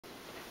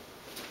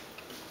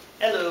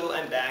Hello,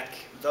 I'm back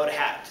without a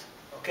hat.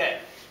 Okay,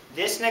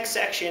 this next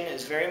section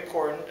is very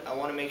important. I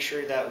want to make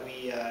sure that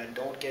we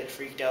don't get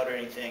freaked out or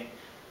anything.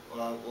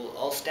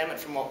 I'll stem it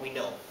from what we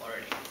know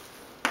already.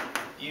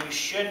 You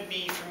should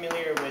be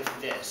familiar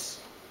with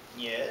this.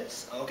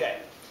 Yes? Okay.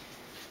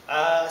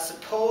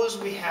 Suppose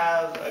we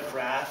have a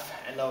graph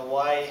and the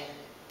line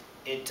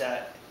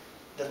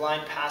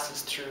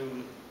passes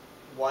through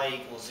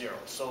y equals 0.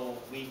 So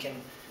we can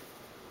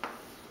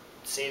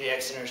say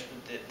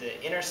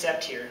the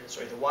intercept here,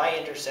 sorry, the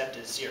y-intercept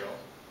is 0.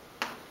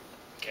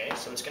 Okay,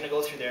 so it's going to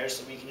go through there,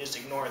 so we can just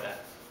ignore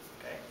that.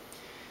 Okay,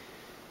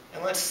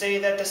 and let's say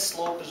that the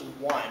slope is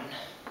 1.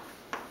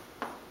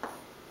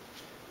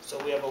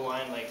 So we have a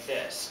line like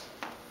this.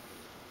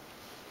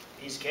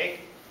 Piece of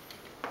cake.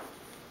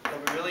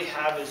 What we really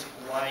have is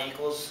y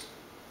equals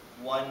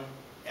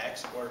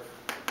 1x or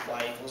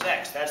y equals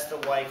x. That's the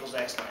y equals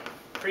x line.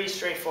 Pretty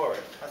straightforward.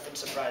 Nothing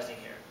surprising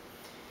here.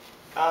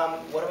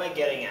 What am I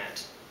getting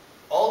at?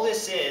 All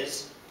this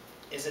is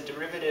a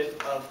derivative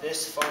of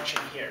this function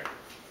here.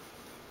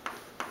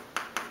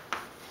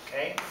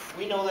 Okay,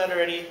 we know that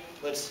already.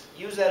 Let's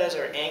use that as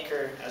our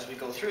anchor as we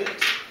go through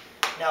this.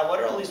 Now, what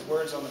are all these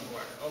words on the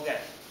board? Okay,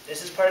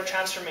 this is part of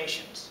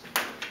transformations.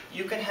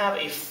 You can have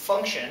a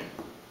function.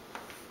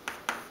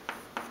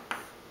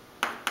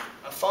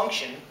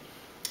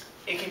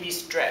 It can be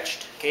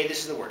stretched. Okay, this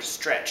is the word,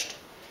 stretched.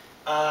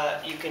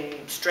 You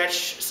can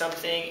stretch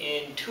something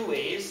in two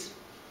ways.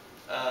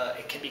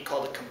 It can be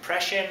called a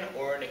compression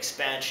or an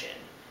expansion.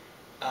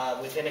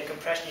 Within a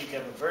compression, you can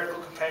have a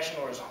vertical compression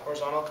or a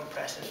horizontal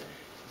compression,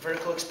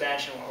 vertical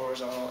expansion or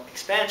horizontal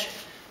expansion.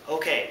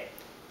 Okay,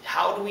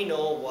 how do we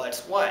know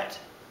what's what?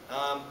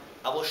 I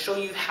will show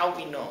you how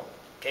we know.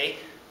 Okay,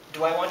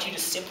 do I want you to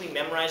simply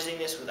memorizing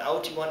this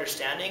without you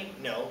understanding?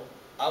 No,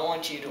 I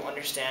want you to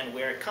understand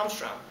where it comes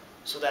from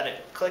so that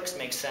it clicks,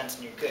 makes sense,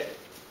 and you're good.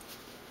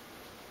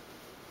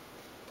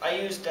 I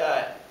used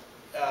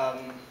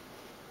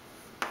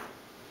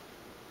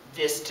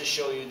this to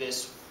show you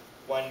this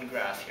one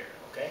graph here,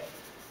 okay?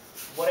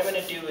 What I'm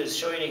going to do is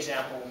show you an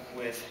example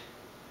with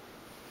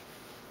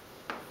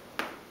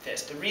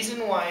this. The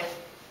reason why,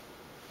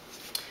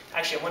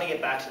 actually I want to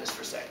get back to this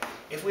for a second.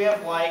 If we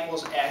have y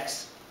equals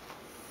x,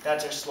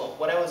 that's our slope.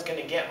 What I was going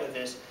to get with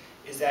this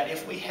is that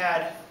if we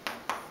had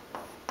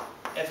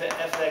f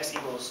of x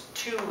equals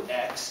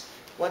 2x,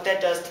 what that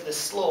does to the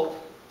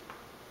slope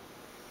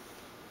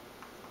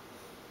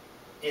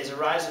is a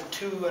rise of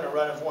 2 and a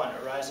run of 1,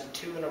 a rise of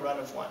 2 and a run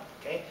of 1,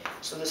 okay?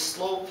 So the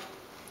slope,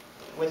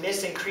 when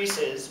this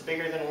increases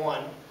bigger than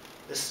 1,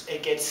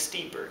 it gets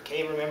steeper,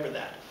 okay? Remember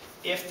that.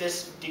 If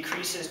this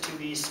decreases to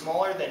be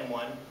smaller than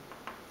 1,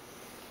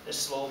 the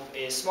slope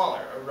is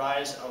smaller, a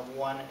rise of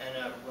 1 and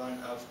a run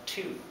of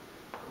 2,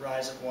 a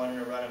rise of 1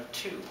 and a run of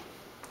 2,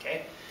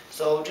 okay?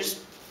 So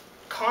just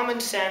common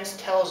sense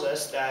tells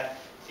us that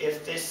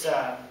if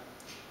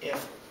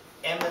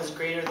m is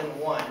greater than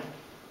 1,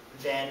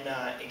 then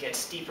it gets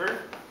steeper.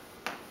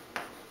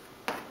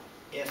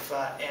 If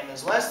m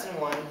is less than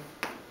 1,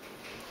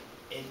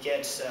 it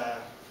gets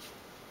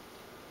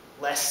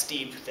less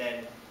steep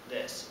than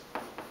this.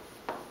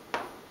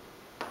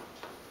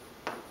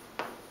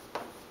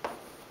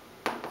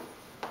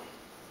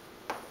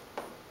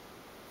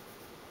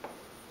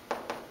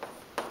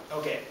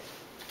 Okay,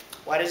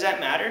 why does that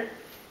matter?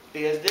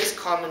 Because this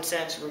common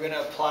sense we're going to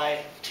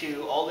apply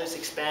to all this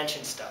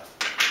expansion stuff.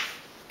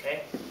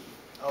 Okay,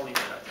 I'll leave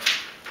it at that.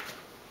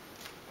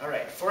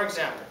 Alright, for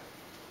example,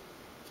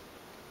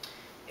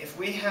 if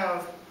we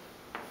have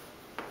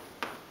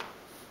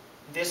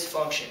this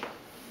function,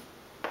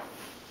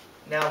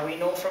 now we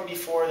know from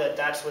before that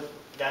that's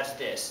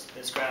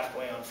this graph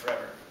going on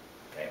forever.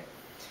 Okay?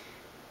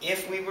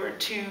 If we were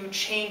to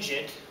change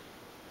it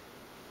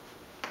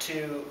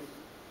to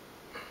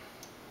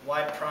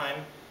y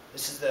prime,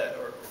 this is the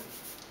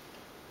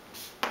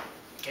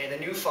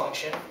new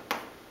function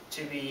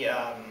to be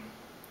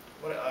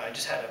I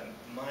just had a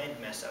mind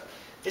mess up.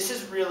 This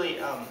is really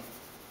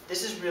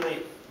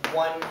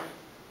 1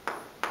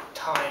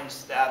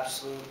 times the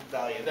absolute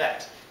value of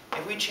x.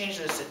 If we change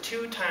this to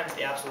 2 times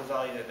the absolute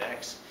value of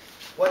x,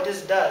 what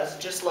this does,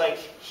 just like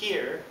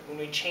here, when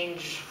we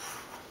change,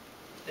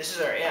 this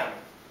is our m,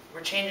 we're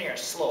changing our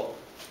slope.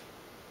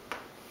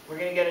 We're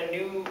going to get a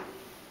new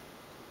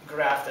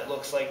graph that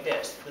looks like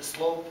this. The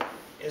slope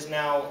is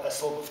now a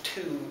slope of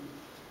 2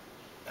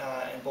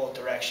 in both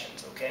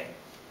directions, okay?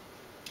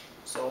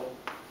 So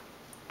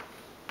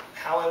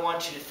how I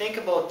want you to think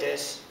about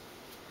this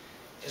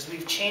is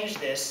we've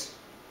changed this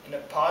in a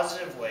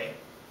positive way.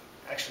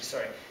 Actually,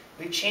 sorry.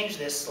 We've changed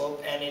this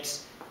slope and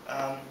it's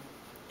m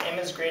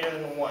is greater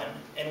than 1.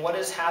 And what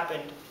has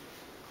happened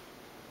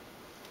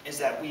is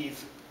that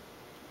we've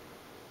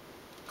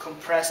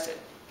compressed it.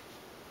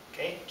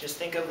 Okay? Just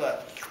think of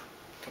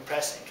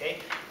compressing. Okay?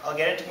 I'll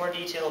get into more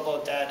detail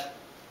about that,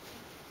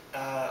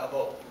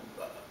 about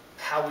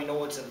how we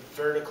know it's a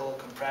vertical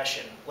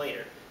compression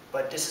later.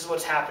 But this is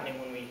what's happening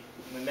when we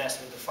mess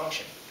with the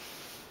function.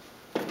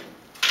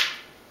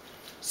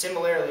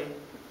 Similarly,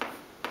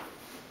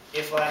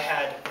 if I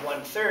had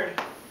 1/3,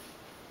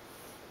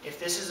 if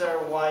this is our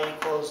y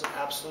equals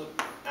absolute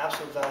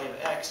value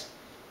of x,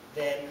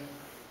 then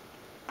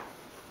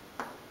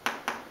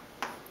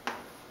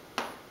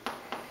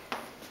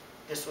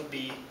this would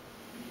be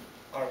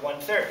our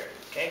 1/3,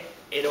 okay?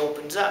 It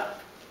opens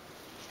up.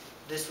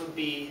 This would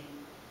be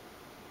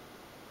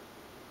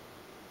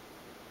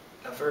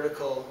a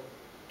vertical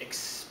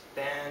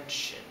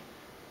expansion.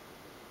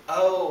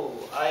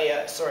 Oh,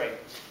 sorry.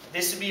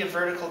 This would be a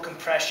vertical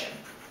compression,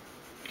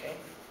 okay?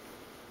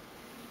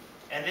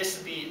 And this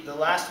would be, the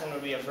last one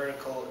would be a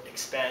vertical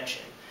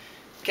expansion.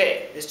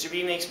 Okay, Mr.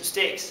 B makes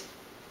mistakes.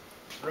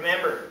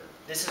 Remember,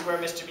 this is where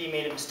Mr. B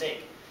made a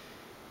mistake.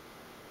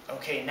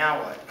 Okay,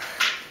 now what?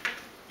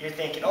 You're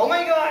thinking, oh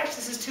my gosh,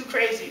 this is too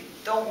crazy.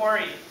 Don't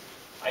worry.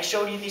 I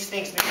showed you these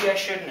things. Maybe I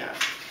shouldn't have.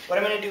 What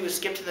I'm going to do is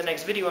skip to the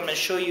next video. I'm going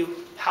to show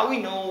you how we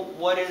know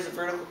what is a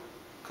vertical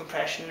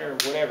compression or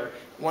whatever,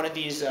 one of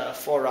these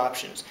 4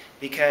 options.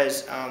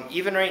 Because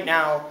even right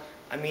now,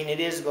 I mean, it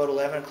is about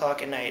 11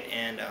 o'clock at night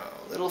and a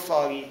little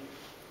foggy,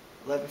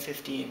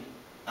 11:15.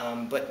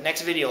 But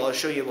next video, I'll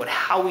show you about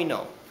how we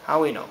know.